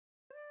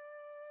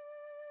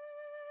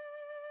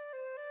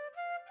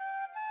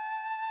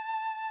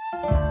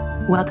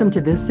Welcome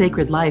to This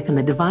Sacred Life in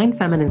the Divine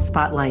Feminine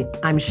Spotlight.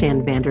 I'm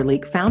Shan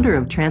Vanderleek, founder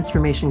of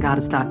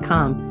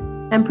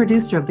TransformationGoddess.com and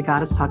producer of the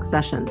Goddess Talk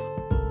Sessions.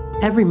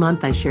 Every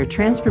month, I share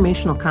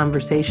transformational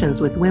conversations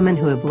with women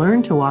who have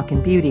learned to walk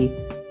in beauty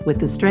with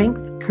the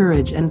strength,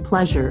 courage, and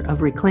pleasure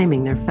of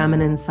reclaiming their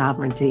feminine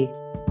sovereignty.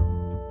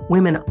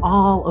 Women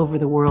all over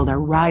the world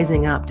are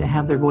rising up to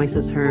have their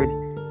voices heard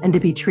and to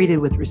be treated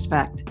with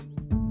respect.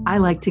 I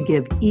like to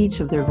give each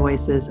of their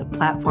voices a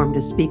platform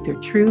to speak their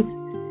truth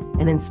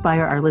and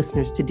inspire our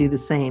listeners to do the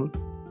same.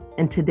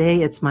 And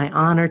today it's my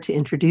honor to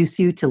introduce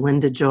you to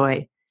Linda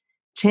Joy.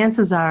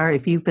 Chances are,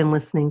 if you've been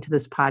listening to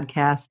this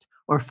podcast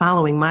or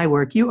following my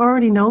work, you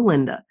already know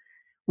Linda.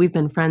 We've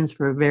been friends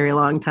for a very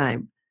long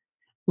time.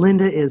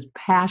 Linda is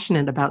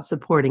passionate about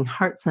supporting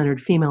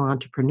heart-centered female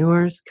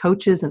entrepreneurs,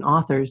 coaches, and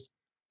authors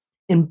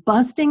in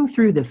busting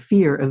through the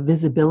fear of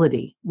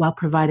visibility while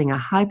providing a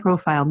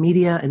high-profile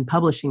media and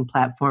publishing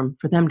platform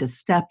for them to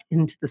step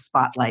into the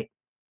spotlight.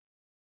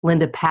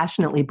 Linda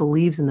passionately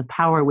believes in the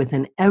power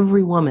within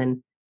every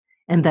woman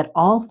and that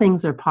all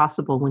things are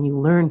possible when you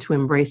learn to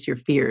embrace your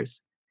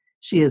fears.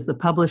 She is the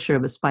publisher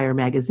of Aspire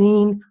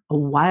Magazine, a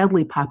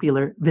wildly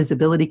popular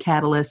visibility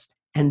catalyst,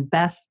 and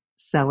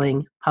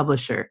best-selling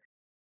publisher.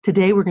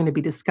 Today, we're going to be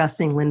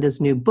discussing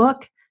Linda's new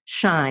book,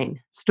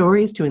 Shine,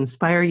 Stories to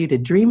Inspire You to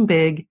Dream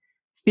Big,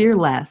 Fear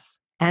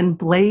Less, and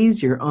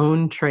Blaze Your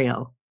Own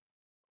Trail.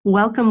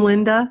 Welcome,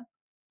 Linda.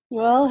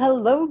 Well,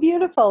 hello,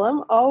 beautiful.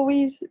 I'm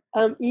always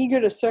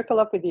eager to circle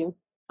up with you.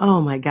 Oh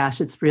my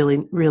gosh, it's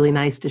really, really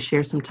nice to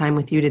share some time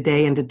with you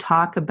today and to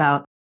talk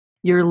about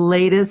your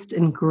latest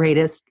and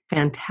greatest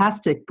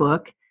fantastic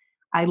book.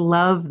 I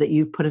love that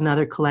you've put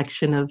another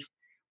collection of,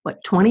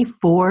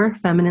 24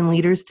 feminine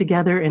leaders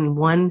together in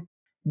one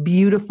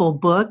beautiful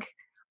book,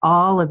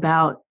 all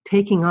about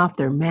taking off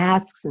their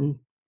masks and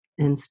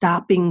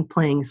stopping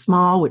playing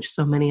small, which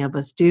so many of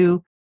us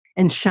do,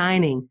 and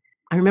shining.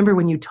 I remember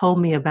when you told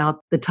me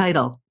about the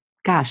title.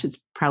 Gosh,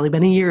 it's probably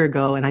been a year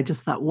ago, and I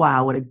just thought,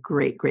 wow, what a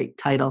great, great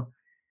title.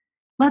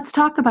 Let's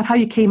talk about how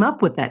you came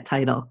up with that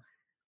title.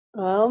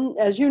 Well,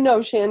 as you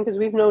know, Shan, because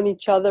we've known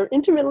each other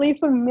intimately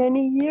for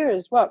many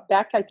years.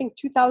 Back, I think,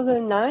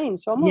 2009.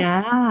 So almost.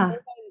 Yeah.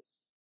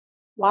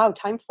 Wow,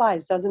 time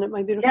flies, doesn't it,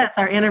 my beautiful? Yeah, it's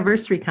our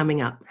anniversary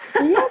coming up.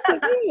 Yes,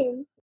 it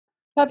is.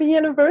 Happy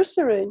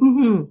anniversary.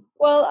 Mm-hmm.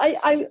 Well,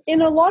 I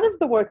in a lot of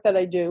the work that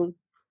I do,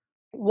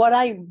 what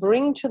I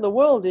bring to the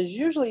world is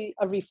usually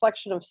a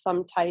reflection of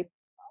some type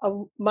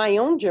of my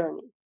own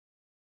journey.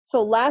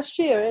 So last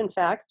year, in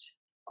fact,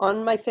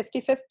 on my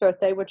 55th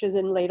birthday, which is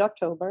in late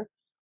October,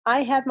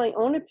 I had my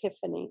own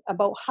epiphany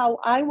about how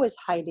I was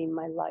hiding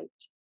my light.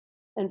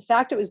 In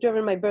fact, it was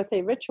during my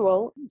birthday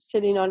ritual,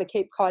 sitting on a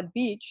Cape Cod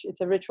beach.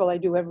 It's a ritual I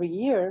do every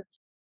year,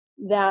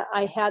 that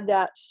I had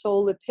that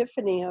soul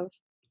epiphany of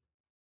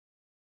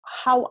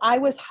how I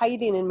was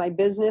hiding in my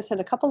business and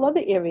a couple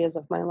other areas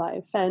of my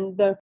life. And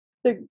the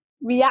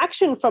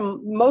reaction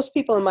from most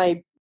people in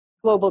my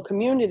global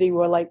community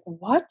were like,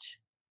 what?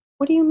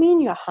 What do you mean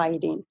you're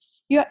hiding?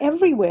 You're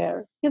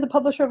everywhere. You're the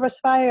publisher of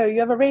Aspire.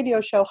 You have a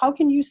radio show. How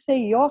can you say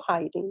you're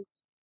hiding?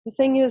 The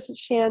thing is,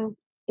 Shan,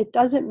 it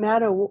doesn't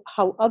matter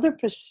how other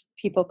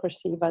people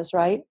perceive us,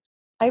 right?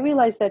 I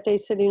realized that day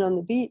sitting on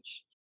the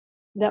beach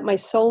that my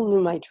soul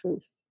knew my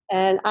truth.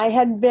 And I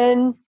had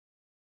been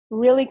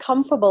really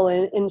comfortable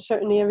in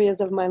certain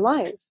areas of my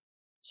life.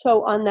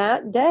 So on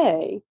that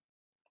day,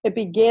 it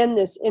began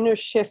this inner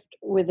shift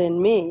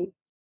within me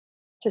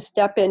to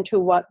step into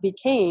what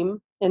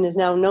became and is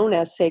now known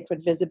as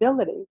sacred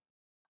visibility.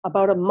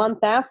 About a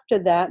month after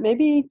that,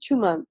 maybe 2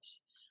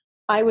 months,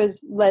 I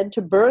was led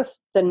to birth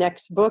the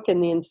next book in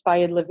the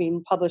Inspired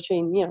Living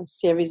Publishing,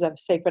 series of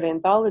sacred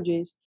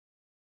anthologies.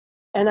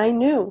 And I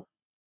knew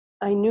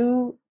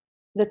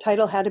the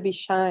title had to be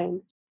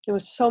Shine. There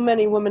were so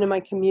many women in my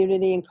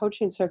community and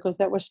coaching circles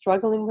that were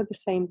struggling with the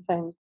same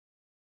thing.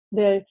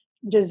 The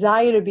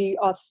desire to be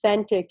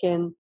authentic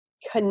and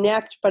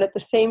connect, but at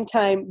the same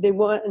time, they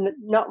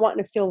not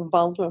wanting to feel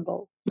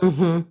vulnerable.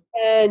 Mm-hmm.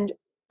 And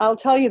I'll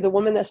tell you, the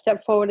woman that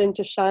stepped forward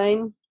into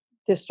Shine,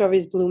 their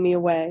stories blew me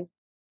away.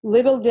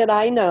 Little did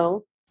I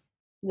know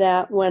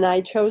that when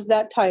I chose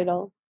that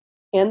title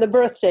and the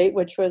birth date,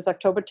 which was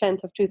October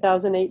 10th of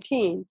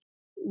 2018,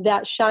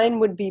 that Shine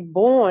would be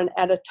born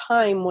at a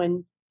time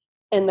when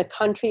in the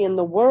country and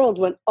the world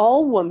when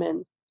all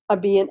women are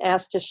being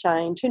asked to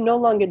shine, to no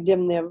longer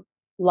dim their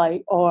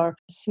light or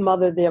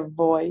smother their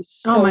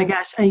voice. Oh my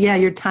gosh. Yeah,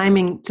 your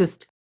timing,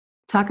 just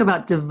talk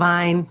about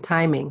divine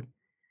timing.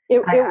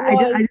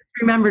 I just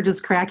remember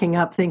just cracking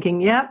up thinking,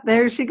 yep,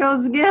 there she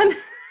goes again.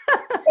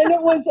 And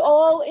it was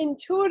all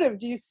intuitive.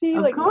 Do you see?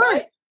 Of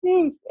course. My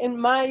truth and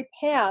my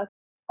path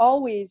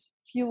always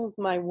fuels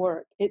my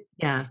work. It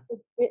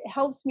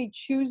helps me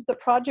choose the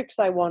projects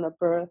I want to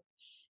birth.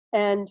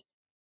 And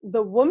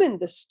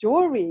the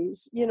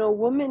stories,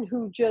 women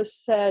who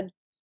just said,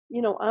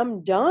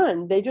 I'm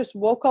done. They just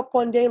woke up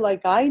one day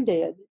like I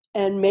did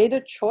and made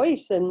a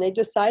choice, and they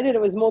decided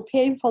it was more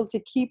painful to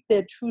keep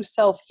their true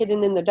self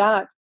hidden in the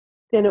dark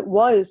than it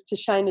was to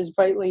shine as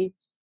brightly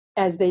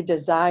as they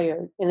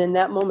desired. And in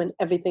that moment,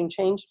 everything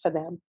changed for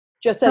them.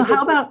 Just So as they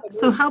how said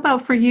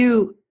about for me. for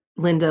you,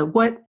 Linda?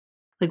 What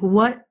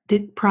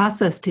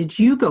process did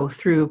you go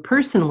through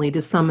personally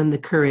to summon the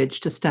courage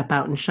to step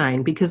out and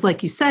shine? Because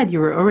like you said, you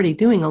were already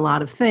doing a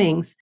lot of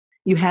things.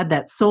 You had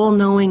that soul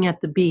knowing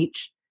at the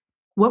beach.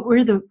 What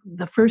were the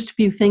first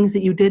few things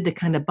that you did to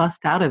kind of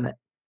bust out of it?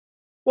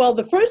 Well,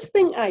 the first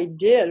thing I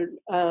did,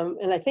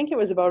 and I think it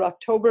was about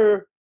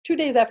October, 2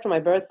 days after my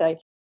birthday,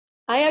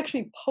 I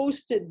actually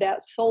posted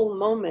that soul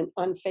moment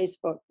on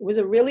Facebook. It was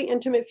a really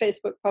intimate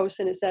Facebook post,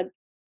 and it said,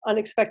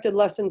 "Unexpected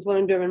lessons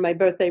learned during my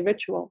birthday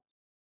ritual."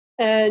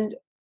 And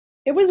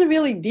it was a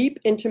really deep,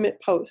 intimate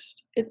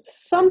post.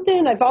 It's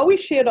something I've always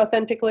shared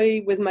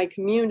authentically with my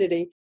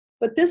community,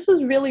 but this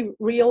was really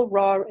real,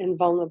 raw, and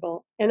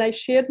vulnerable. And I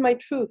shared my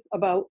truth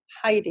about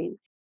hiding.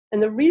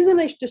 And the reason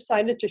I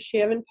decided to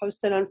share and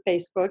post it on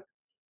Facebook,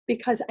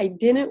 because I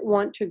didn't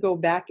want to go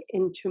back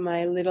into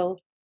my little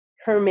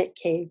hermit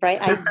cave, right?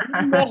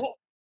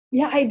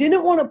 I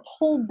didn't want to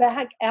pull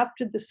back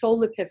after the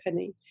soul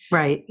epiphany.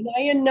 Right. And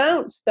I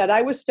announced that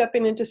I was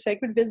stepping into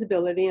sacred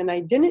visibility, and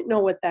I didn't know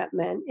what that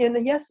meant.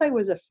 And yes, I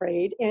was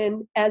afraid,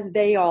 and as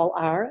they all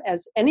are,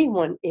 as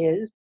anyone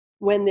is,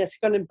 when they're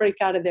going to break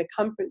out of their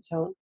comfort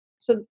zone.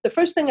 So the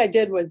first thing I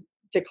did was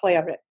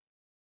declare it.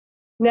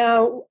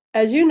 Now,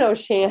 as you know,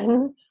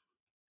 Shan,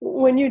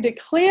 when you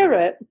declare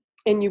it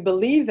and you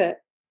believe it,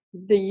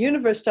 the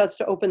universe starts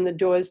to open the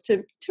doors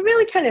to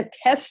really kind of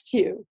test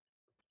you.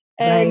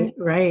 And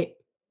Right.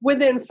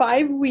 within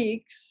 5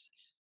 weeks,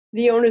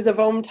 the owners of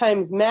Om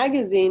Times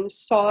magazine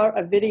saw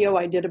a video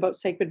I did about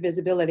sacred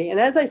visibility. And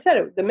as I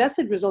said, the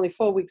message was only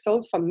 4 weeks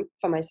old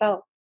for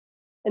myself.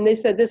 And they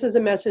said, "This is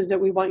a message that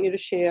we want you to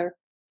share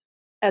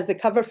as the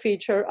cover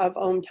feature of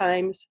Om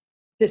Times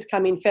this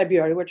coming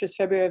February," which was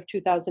February of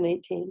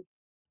 2018.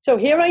 So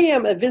here I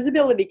am, a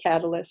visibility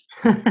catalyst.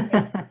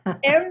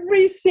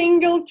 Every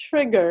single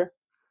trigger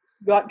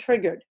got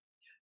triggered.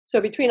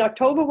 So between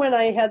October, when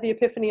I had the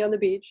epiphany on the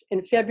beach,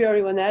 and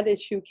February, when that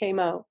issue came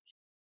out,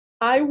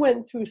 I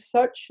went through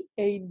such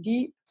a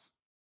deep,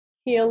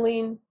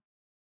 healing,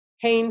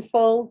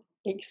 painful,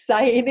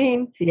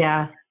 exciting,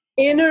 Yeah.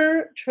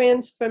 inner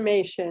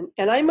transformation.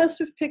 And I must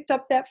have picked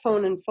up that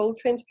phone in full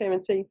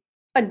transparency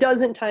a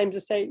dozen times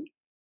to say,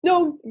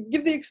 "No,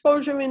 give the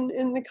exposure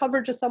in the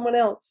cover to someone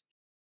else."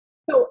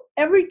 So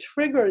every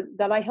trigger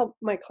that I help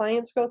my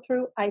clients go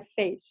through, I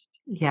faced.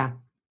 Yeah.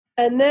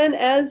 And then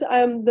as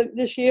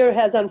this year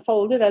has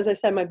unfolded, as I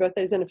said, my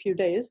birthday's in a few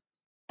days,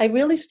 I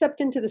really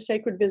stepped into the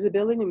Sacred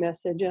Visibility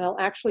message, and I'll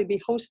actually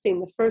be hosting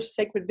the first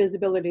Sacred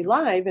Visibility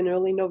Live in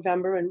early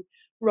November in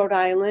Rhode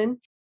Island,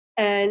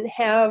 and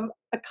have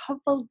a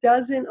couple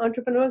dozen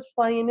entrepreneurs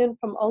flying in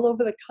from all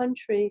over the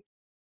country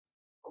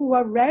who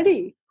are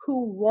ready,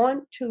 who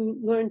want to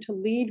learn to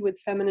lead with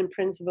feminine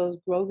principles,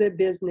 grow their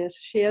business,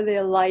 share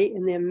their light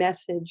and their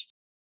message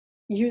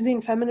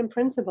using feminine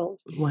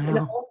principles. And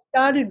it Wow. all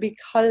started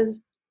because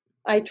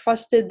I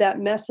trusted that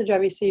message I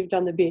received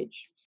on the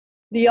beach.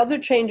 The other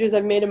changes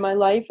I've made in my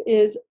life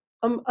is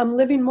I'm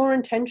living more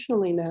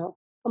intentionally now.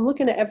 I'm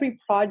looking at every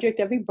project,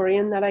 every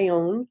brand that I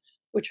own,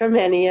 which are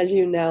many, as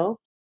you know,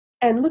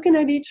 and looking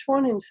at each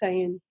one and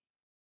saying,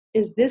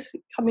 is this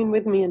coming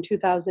with me in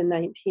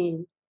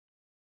 2019?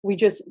 We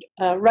just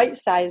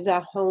right-sized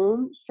our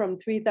home from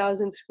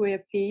 3,000 square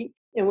feet,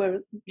 and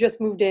we're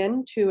just moved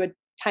in to a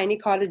tiny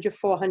cottage of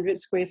 400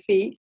 square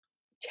feet,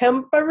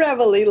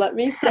 temporarily, let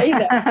me say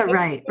that.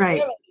 Right.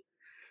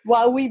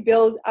 While we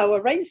build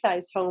our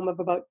right-sized home of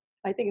about,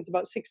 I think it's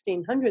about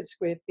 1,600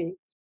 square feet.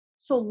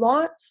 So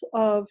lots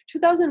of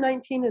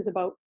 2019 is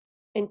about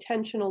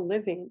intentional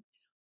living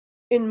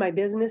in my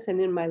business and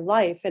in my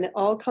life. And it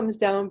all comes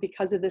down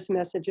because of this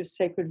message of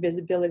sacred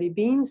visibility,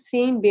 being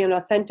seen, being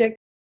authentic,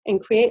 and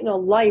creating a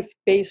life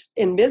based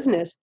in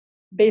business,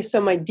 based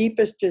on my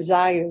deepest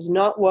desires,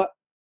 not what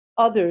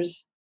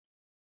others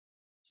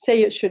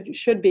say it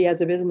should be as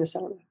a business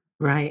owner.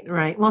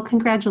 Right. Well,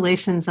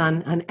 congratulations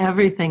on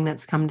everything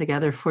that's come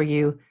together for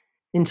you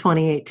in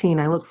 2018.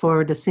 I look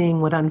forward to seeing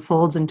what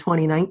unfolds in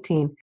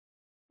 2019.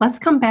 Let's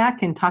come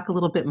back and talk a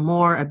little bit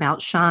more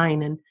about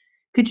Shine. And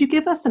could you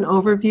give us an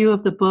overview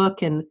of the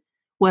book and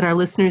what our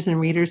listeners and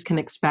readers can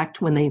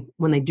expect when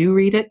they do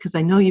read it? Because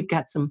I know you've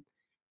got some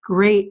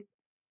great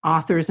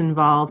authors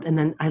involved. And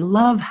then I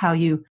love how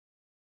you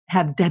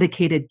have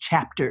dedicated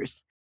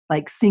chapters,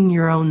 like sing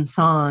your own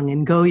song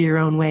and go your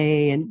own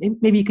way. And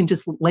maybe you can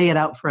just lay it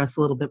out for us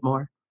a little bit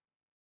more.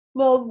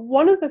 Well,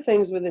 one of the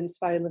things with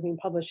Inspired Living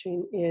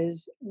Publishing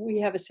is we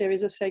have a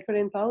series of sacred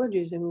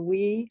anthologies, and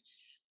we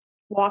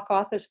walk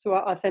authors through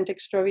our authentic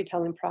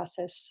storytelling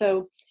process.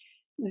 So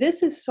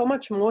this is so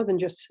much more than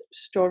just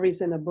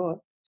stories in a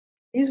book.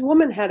 These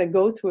women had to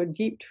go through a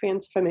deep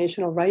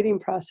transformational writing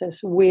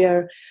process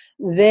where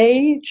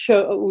they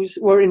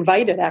were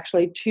invited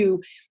actually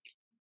to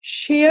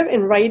share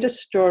and write a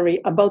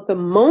story about the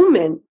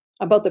moment,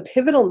 about the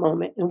pivotal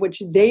moment in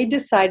which they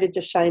decided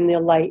to shine their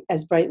light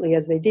as brightly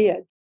as they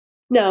did.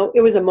 Now,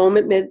 it was a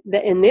moment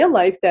in their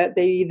life that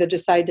they either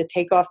decided to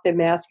take off their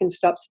mask and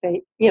stop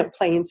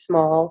playing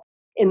small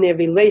in their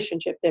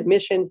relationship, their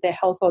missions, their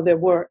health, or their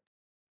work.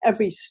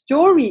 Every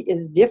story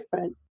is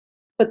different,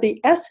 but the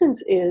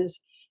essence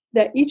is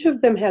that each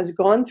of them has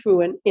gone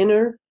through an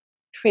inner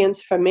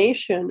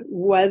transformation,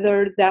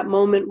 whether that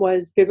moment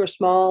was big or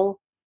small.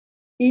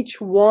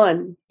 Each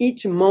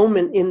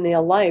moment in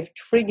their life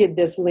triggered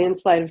this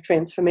landslide of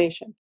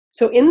transformation.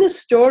 So in the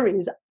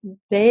stories,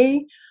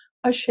 they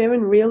are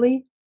sharing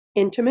really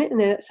intimate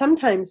and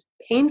sometimes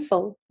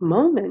painful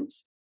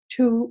moments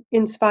to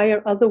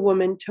inspire other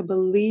women to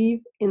believe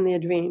in their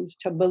dreams,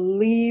 to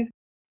believe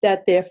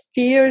that their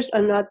fears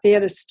are not there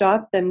to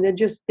stop them, they're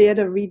just there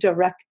to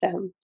redirect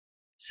them.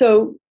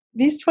 So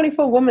these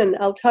 24 women,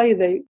 I'll tell you,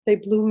 they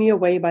blew me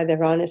away by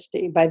their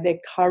honesty, by their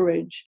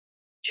courage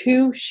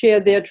to share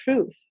their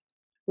truth,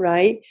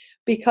 right?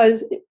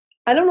 Because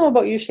I don't know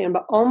about you, Shan,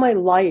 but all my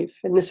life,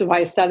 and this is why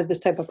I started this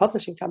type of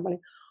publishing company,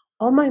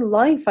 all my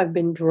life I've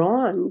been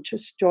drawn to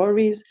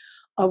stories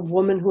of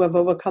women who have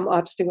overcome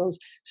obstacles,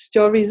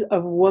 stories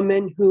of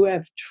women who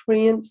have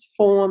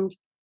transformed.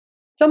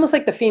 It's almost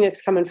like the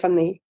phoenix coming from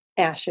the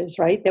ashes,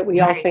 right? That we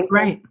all think.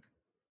 Right.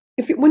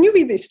 When you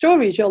read these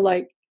stories, you're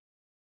like,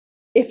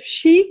 if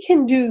she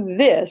can do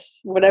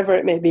this, whatever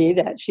it may be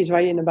that she's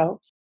writing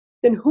about,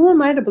 then who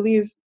am I to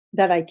believe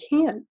that I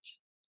can't?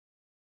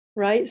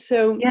 Right?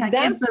 So Yeah,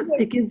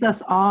 it gives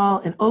us all,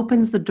 it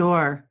opens the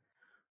door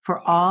for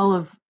all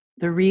of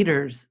the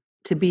readers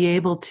to be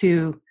able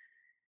to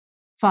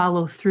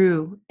follow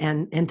through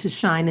and to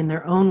shine in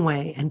their own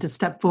way and to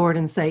step forward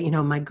and say,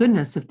 my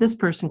goodness, if this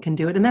person can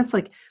do it. And that's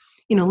like,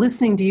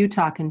 listening to you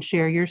talk and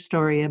share your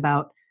story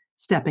about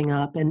stepping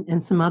up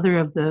and some other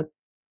of the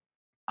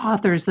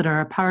authors that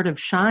are a part of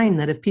Shine,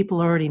 that if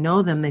people already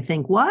know them, they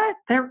think, what?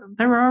 They're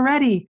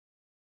already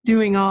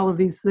doing all of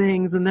these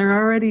things and they're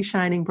already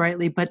shining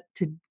brightly. But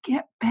to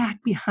get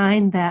back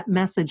behind that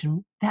message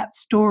and that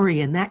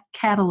story and that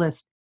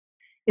catalyst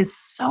is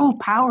so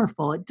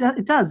powerful.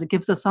 It does. It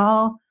gives us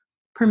all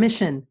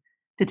permission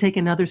to take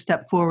another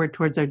step forward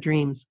towards our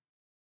dreams.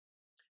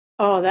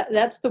 Oh,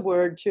 that's the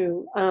word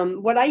too.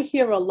 What I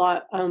hear a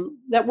lot,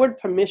 that word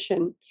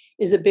permission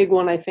is a big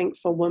one, I think,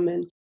 for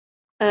women.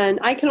 And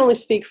I can only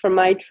speak from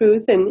my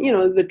truth and,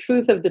 the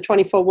truth of the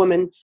 24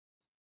 women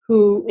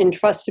who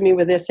entrusted me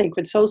with their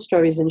sacred soul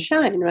stories and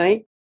Shine,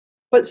 right?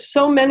 But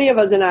so many of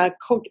us in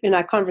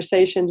our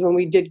conversations when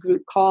we did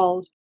group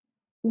calls,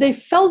 they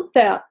felt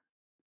that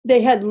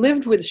they had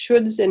lived with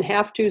shoulds and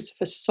have tos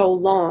for so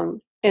long.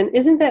 And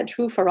isn't that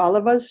true for all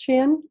of us,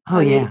 Shan? Oh,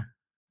 yeah.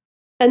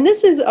 And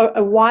this is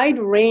a wide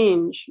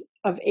range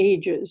of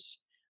ages.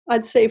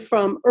 I'd say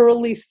from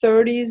early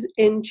 30s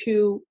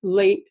into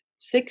late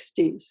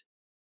 60s.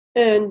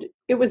 And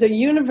it was a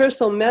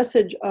universal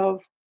message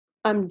of,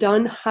 I'm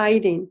done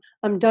hiding.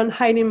 I'm done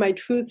hiding my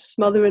truth,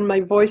 smothering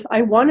my voice.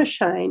 I want to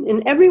shine.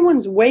 And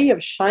everyone's way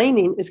of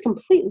shining is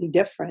completely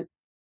different,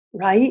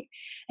 right?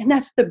 And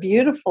that's the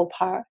beautiful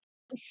part.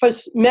 For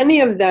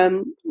many of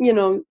them,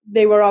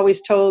 they were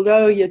always told,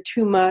 oh, you're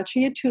too much,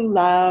 you're too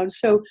loud.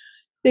 So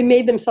they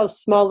made themselves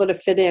smaller to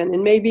fit in.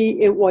 And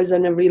maybe it was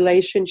in a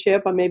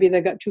relationship, or maybe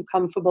they got too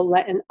comfortable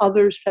letting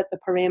others set the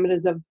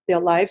parameters of their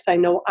lives. I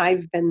know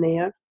I've been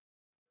there.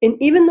 And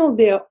even though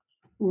their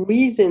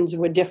reasons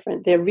were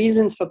different, their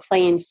reasons for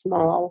playing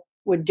small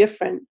were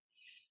different,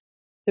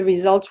 the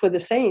results were the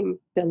same.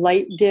 The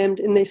light dimmed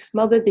and they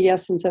smothered the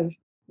essence of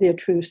their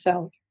true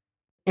self.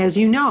 As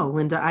you know,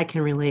 Linda, I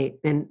can relate.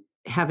 And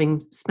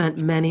having spent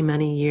many,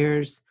 many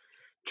years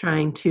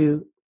trying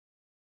to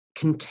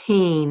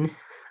contain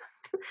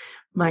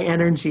my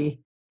energy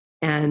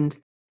and,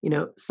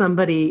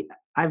 somebody,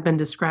 I've been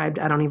described,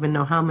 I don't even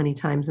know how many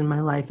times in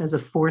my life, as a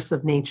force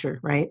of nature,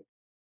 right?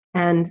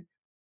 And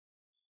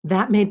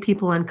that made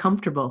people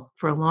uncomfortable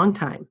for a long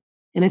time.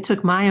 And it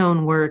took my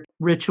own work,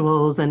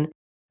 rituals, and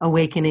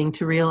awakening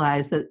to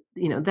realize that,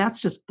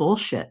 that's just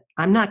bullshit.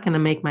 I'm not going to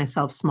make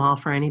myself small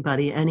for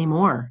anybody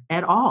anymore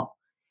at all.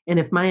 And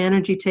if my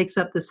energy takes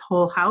up this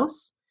whole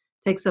house,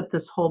 takes up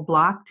this whole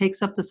block,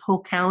 takes up this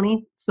whole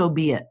county, so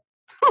be it.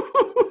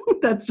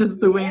 That's just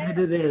the way that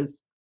it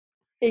is.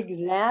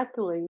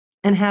 Exactly.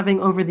 And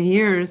having over the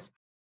years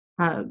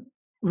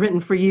written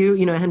for you,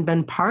 and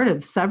been part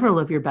of several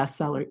of your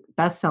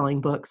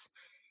best-selling books,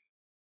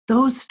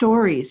 those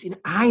stories,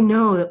 I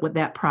know what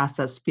that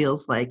process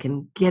feels like,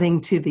 and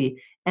getting to the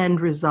end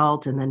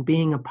result and then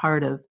being a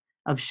part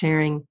of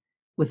sharing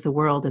with the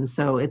world. And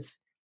so it's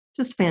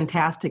just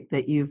fantastic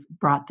that you've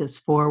brought this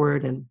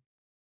forward. And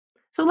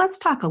so let's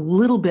talk a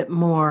little bit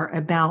more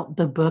about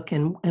the book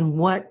and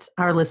what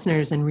our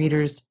listeners and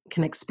readers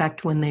can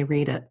expect when they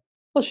read it.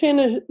 Well,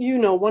 Shanna,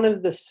 one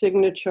of the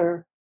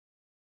signature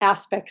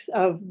aspects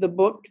of the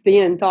book,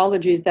 the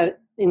anthologies that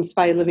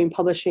Inspired Living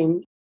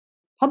Publishing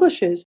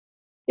publishes,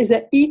 is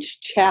that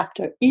each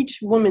chapter, each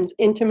woman's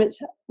intimate,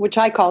 which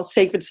I call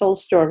sacred soul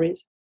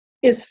stories,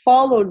 is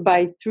followed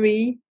by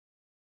 3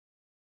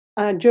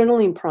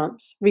 journaling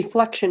prompts,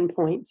 reflection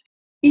points.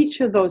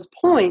 Each of those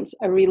points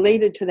are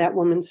related to that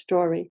woman's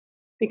story.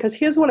 Because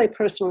here's what I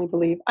personally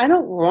believe. I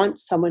don't want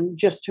someone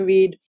just to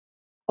read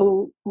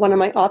one of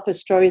my author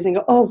stories and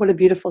go, oh, what a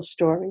beautiful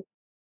story.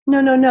 No,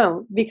 no,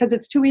 no, because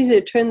it's too easy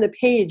to turn the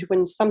page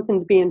when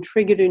something's being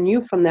triggered in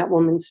you from that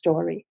woman's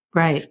story.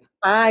 Right.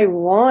 I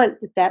want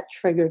that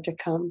trigger to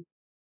come,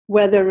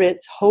 whether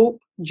it's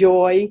hope,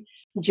 joy,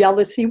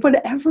 jealousy,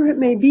 whatever it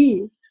may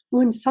be.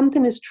 When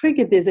something is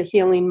triggered, there's a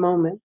healing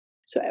moment.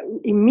 So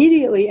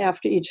immediately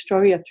after each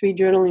story are 3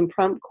 journaling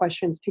prompt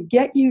questions to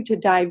get you to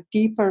dive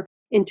deeper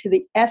into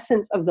the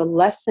essence of the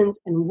lessons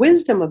and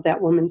wisdom of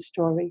that woman's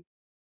story.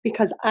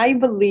 Because I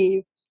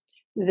believe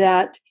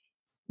that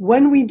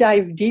when we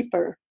dive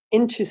deeper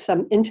into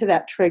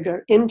that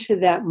trigger, into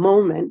that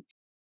moment,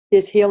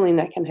 there's healing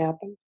that can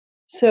happen.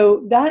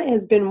 So that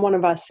has been one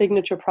of our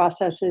signature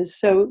processes.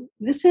 So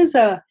this is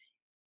I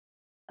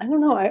don't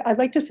know, I'd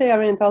like to say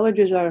our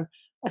anthologies are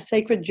a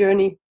sacred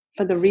journey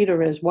for the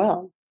reader as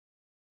well.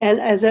 And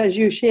as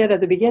you shared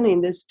at the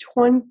beginning, there's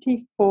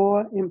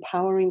 24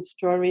 empowering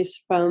stories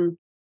from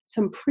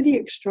some pretty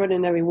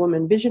extraordinary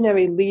women,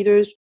 visionary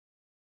leaders,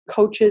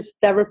 coaches,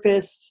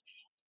 therapists,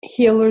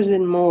 healers,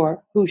 and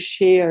more who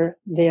share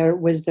their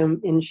wisdom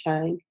in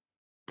Shine.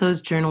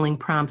 Those journaling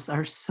prompts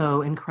are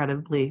so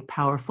incredibly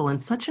powerful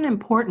and such an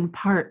important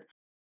part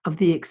of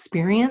the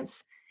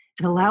experience.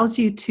 It allows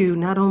you to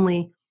not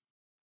only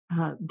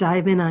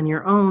dive in on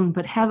your own,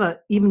 but have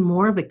even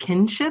more of a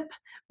kinship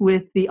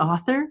with the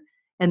author.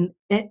 And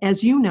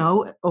as you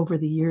know, over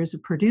the years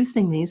of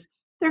producing these,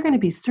 there are going to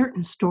be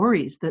certain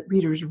stories that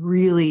readers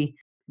really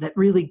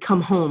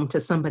come home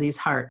to somebody's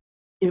heart.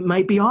 It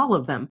might be all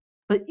of them,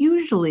 but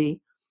usually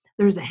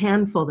there's a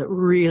handful that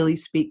really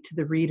speak to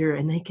the reader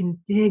and they can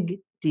dig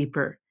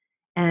deeper.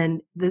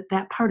 And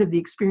that part of the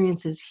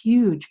experience is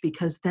huge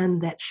because then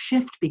that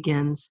shift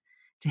begins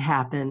to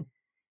happen.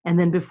 And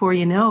then before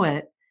you know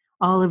it,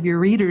 all of your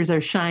readers are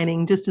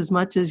shining just as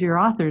much as your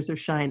authors are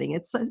shining.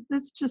 It's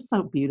just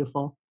so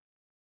beautiful.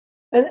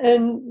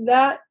 And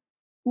that,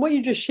 what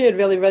you just shared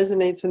really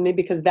resonates with me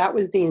because that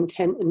was the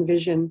intent and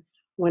vision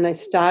when I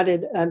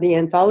started the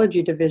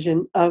anthology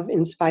division of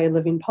Inspired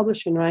Living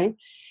Publishing, right?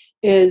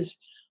 It's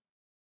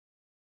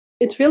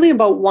really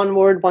about one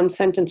word, one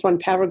sentence, one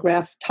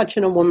paragraph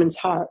touching a woman's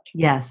heart.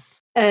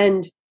 Yes.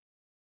 And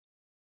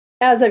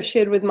as I've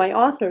shared with my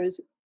authors,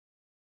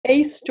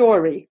 a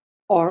story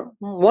or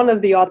one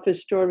of the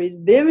author's stories,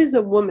 there is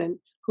a woman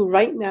who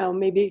right now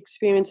may be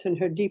experiencing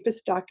her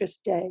deepest,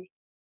 darkest day.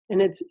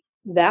 And it's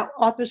that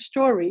author's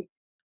story,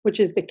 which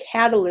is the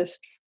catalyst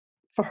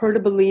for her to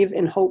believe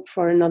and hope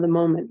for another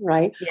moment,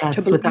 right? Yes,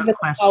 To believe in the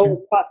power of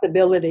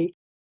possibility.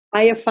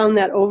 I have found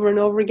that over and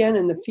over again,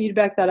 and the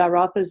feedback that our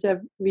authors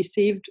have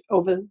received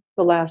over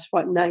the last,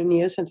 9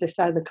 years since I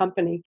started the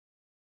company,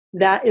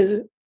 that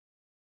is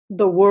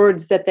the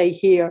words that they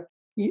hear.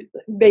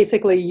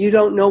 Basically, you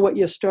don't know what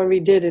your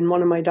story did in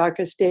one of my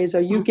darkest days,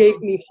 or you gave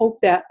me hope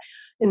that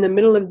in the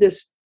middle of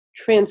this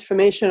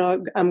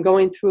transformation I'm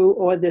going through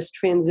or this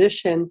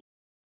transition,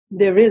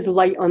 there is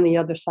light on the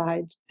other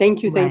side.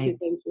 Thank you, thank you,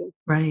 thank you.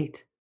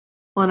 Right.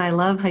 Well, and I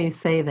love how you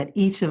say that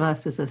each of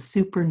us is a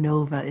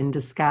supernova in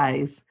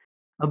disguise,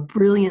 a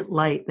brilliant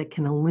light that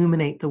can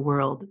illuminate the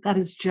world. That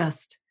is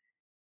just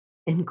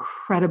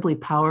incredibly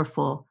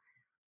powerful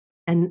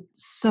and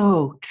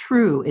so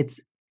true.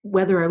 It's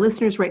whether our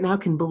listeners right now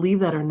can believe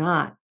that or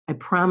not, I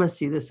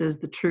promise you this is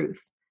the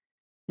truth.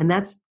 And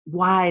that's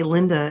why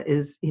Linda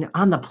is,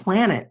 on the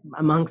planet,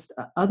 amongst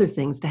other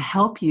things, to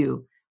help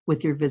you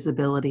with your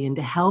visibility and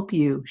to help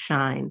you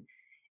shine.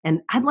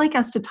 And I'd like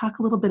us to talk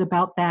a little bit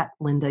about that,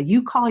 Linda.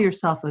 You call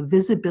yourself a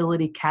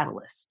visibility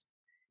catalyst.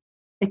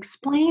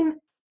 Explain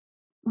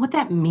what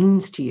that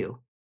means to you.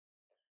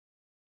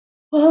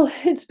 Well,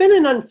 it's been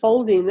an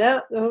unfolding.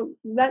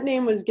 That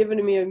name was given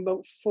to me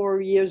about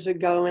 4 years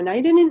ago, and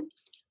I didn't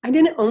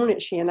own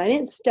it, Shan. I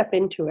didn't step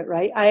into it,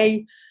 right?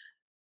 I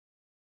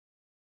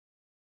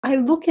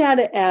look at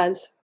it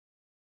as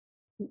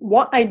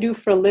what I do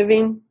for a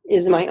living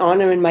is my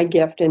honor and my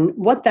gift. And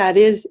what that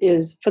is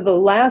for the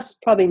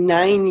last probably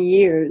 9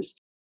 years,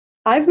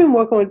 I've been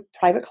working with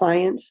private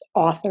clients,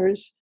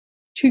 authors,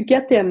 to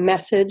get their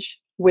message,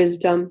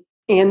 wisdom,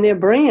 and their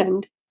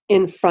brand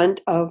in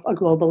front of a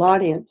global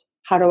audience.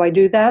 How do I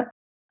do that?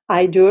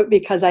 I do it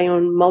because I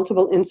own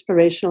multiple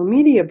inspirational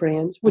media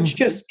brands, which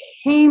just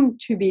came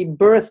to be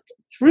birthed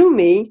through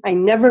me. I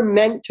never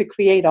meant to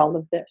create all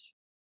of this.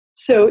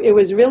 So it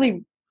was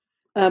really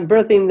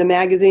birthing the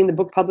magazine, the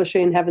book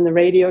publishing, having the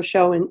radio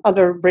show, and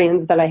other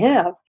brands that I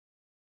have.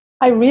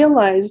 I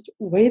realized,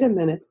 wait a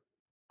minute,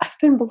 I've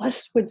been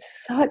blessed with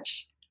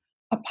such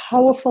a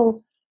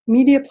powerful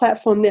media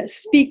platform that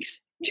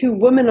speaks to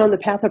women on the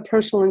path of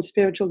personal and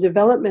spiritual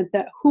development,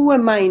 that who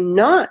am I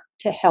not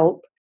to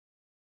help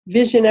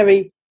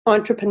visionary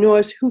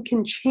entrepreneurs who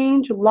can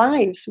change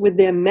lives with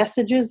their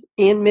messages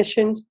and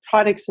missions,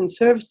 products and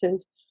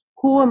services?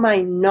 Who am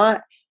I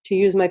not to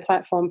use my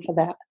platform for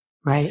that?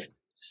 Right.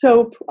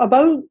 So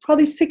about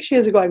probably 6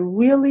 years ago, I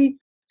really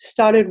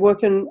started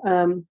working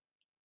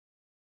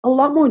a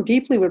lot more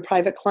deeply with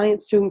private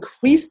clients to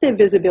increase their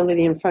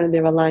visibility in front of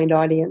their aligned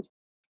audience.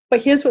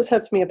 But here's what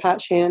sets me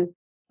apart, Shan.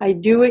 I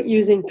do it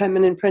using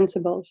feminine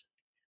principles.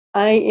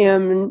 I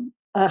am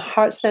a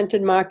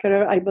heart-centered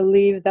marketer. I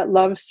believe that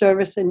love,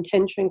 service,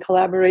 intention,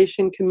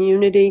 collaboration,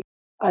 community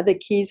are the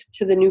keys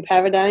to the new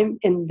paradigm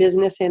in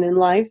business and in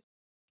life.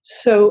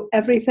 So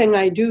everything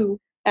I do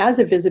as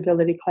a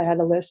visibility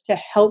catalyst to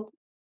help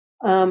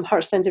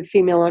heart-centered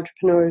female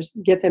entrepreneurs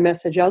get their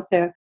message out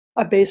there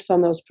are based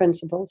on those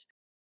principles.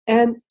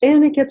 And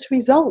it gets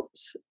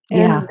results.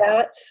 Yeah. And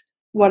that's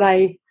what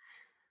I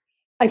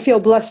feel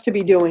blessed to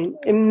be doing.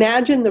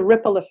 Imagine the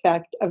ripple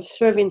effect of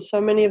serving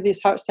so many of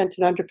these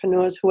heart-centered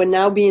entrepreneurs who are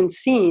now being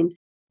seen.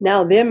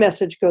 Now their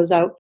message goes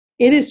out.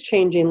 It is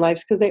changing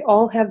lives because they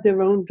all have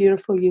their own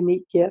beautiful,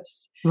 unique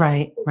gifts.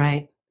 Right,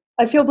 right.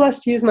 I feel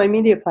blessed to use my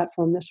media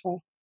platform this way.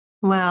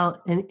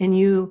 Well, and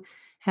you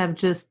have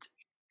just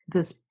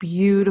this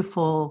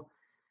beautiful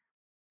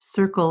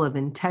circle of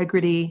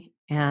integrity,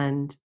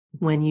 and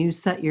when you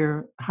set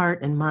your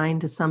heart and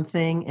mind to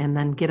something and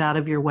then get out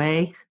of your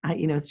way,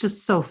 it's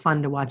just so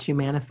fun to watch you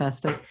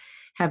manifest it.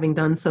 Having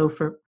done so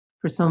for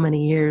so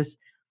many years,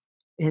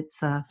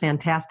 it's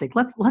fantastic.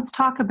 Let's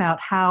talk about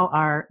how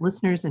our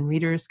listeners and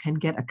readers can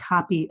get a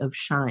copy of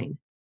Shine.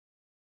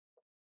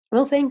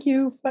 Well, thank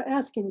you for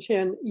asking,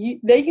 Shan.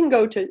 They can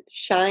go to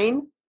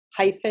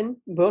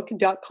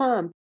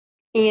shine-book.com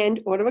and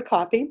order a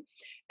copy.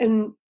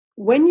 And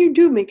when you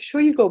do, make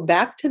sure you go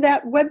back to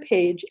that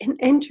webpage and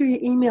enter your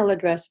email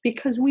address,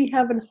 because we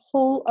have a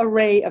whole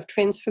array of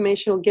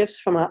transformational gifts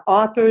from our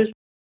authors,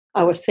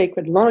 our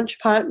sacred launch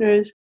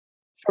partners,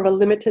 for a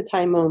limited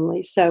time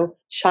only. So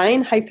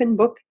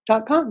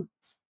shine-book.com.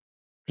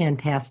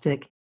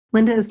 Fantastic.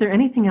 Linda, is there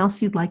anything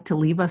else you'd like to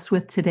leave us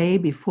with today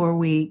before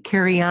we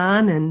carry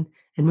on and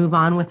move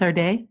on with our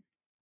day?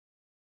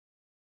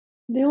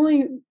 The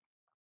only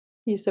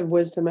piece of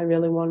wisdom I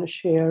really want to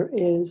share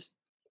is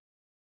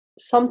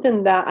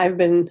something that I've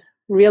been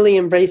really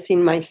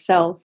embracing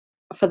myself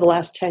for the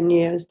last 10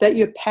 years, that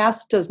your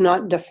past does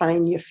not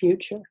define your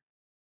future.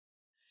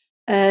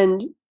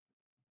 And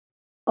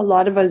a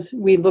lot of us,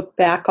 we look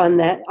back on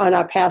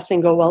our past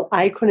and go, well,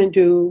 I couldn't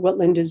do what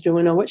Linda's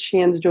doing or what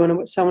Shan's doing or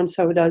what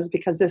so-and-so does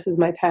because this is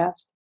my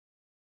past.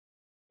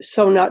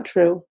 So not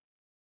true.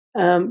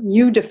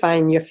 You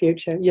define your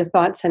future. Your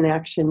thoughts and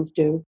actions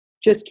do.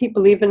 Just keep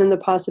believing in the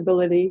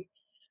possibility,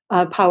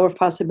 power of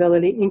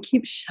possibility, and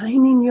keep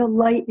shining your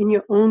light in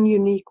your own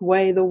unique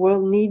way. The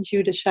world needs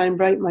you to shine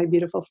bright, my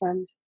beautiful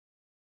friends.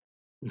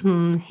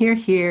 Hear,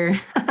 hear.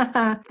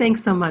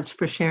 Thanks so much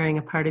for sharing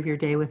a part of your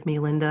day with me,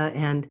 Linda,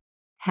 and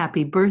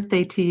happy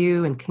birthday to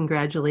you, and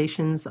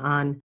congratulations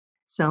on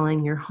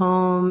selling your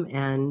home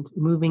and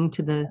moving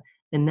to the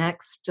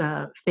next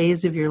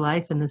phase of your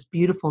life in this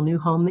beautiful new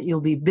home that you'll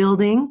be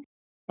building,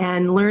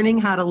 and learning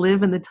how to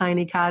live in the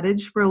tiny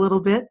cottage for a little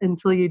bit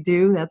until you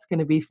do. That's going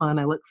to be fun.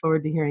 I look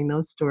forward to hearing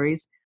those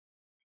stories.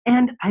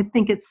 And I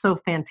think it's so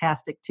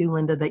fantastic too,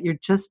 Linda, that you're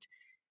just,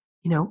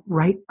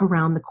 right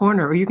around the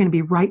corner, or you're going to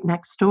be right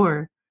next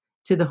door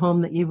to the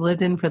home that you've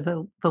lived in for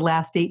the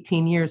last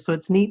 18 years. So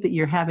it's neat that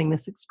you're having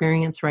this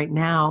experience right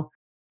now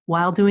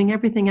while doing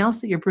everything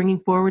else that you're bringing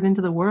forward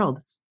into the world.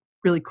 It's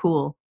really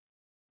cool.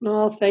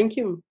 Well, thank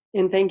you.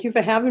 And thank you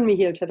for having me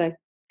here today.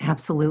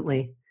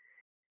 Absolutely.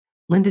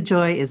 Linda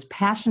Joy is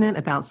passionate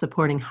about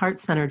supporting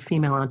heart-centered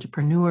female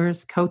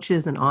entrepreneurs,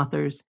 coaches, and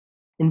authors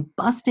in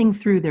busting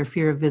through their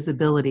fear of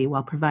visibility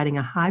while providing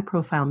a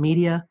high-profile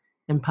media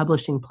and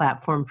publishing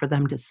platform for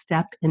them to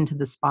step into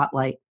the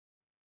spotlight.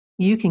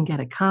 You can get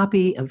a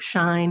copy of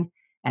Shine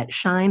at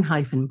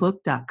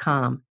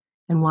shine-book.com.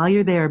 And while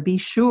you're there, be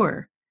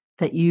sure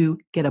that you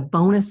get a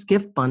bonus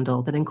gift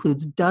bundle that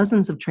includes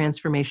dozens of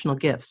transformational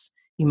gifts.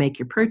 You make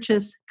your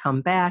purchase,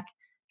 come back,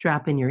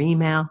 drop in your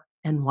email,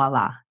 and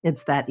voila,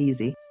 it's that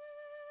easy.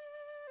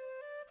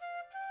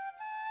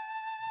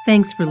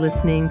 Thanks for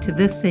listening to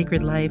This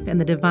Sacred Life and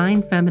the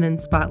Divine Feminine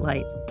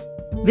Spotlight.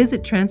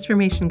 Visit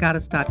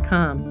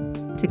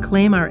transformationgoddess.com to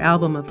claim our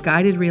album of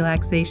guided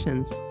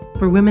relaxations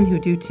for women who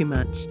do too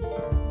much.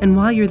 And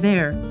while you're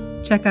there,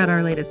 check out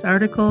our latest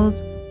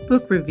articles,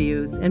 book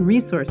reviews, and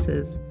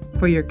resources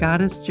for your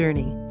goddess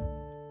journey.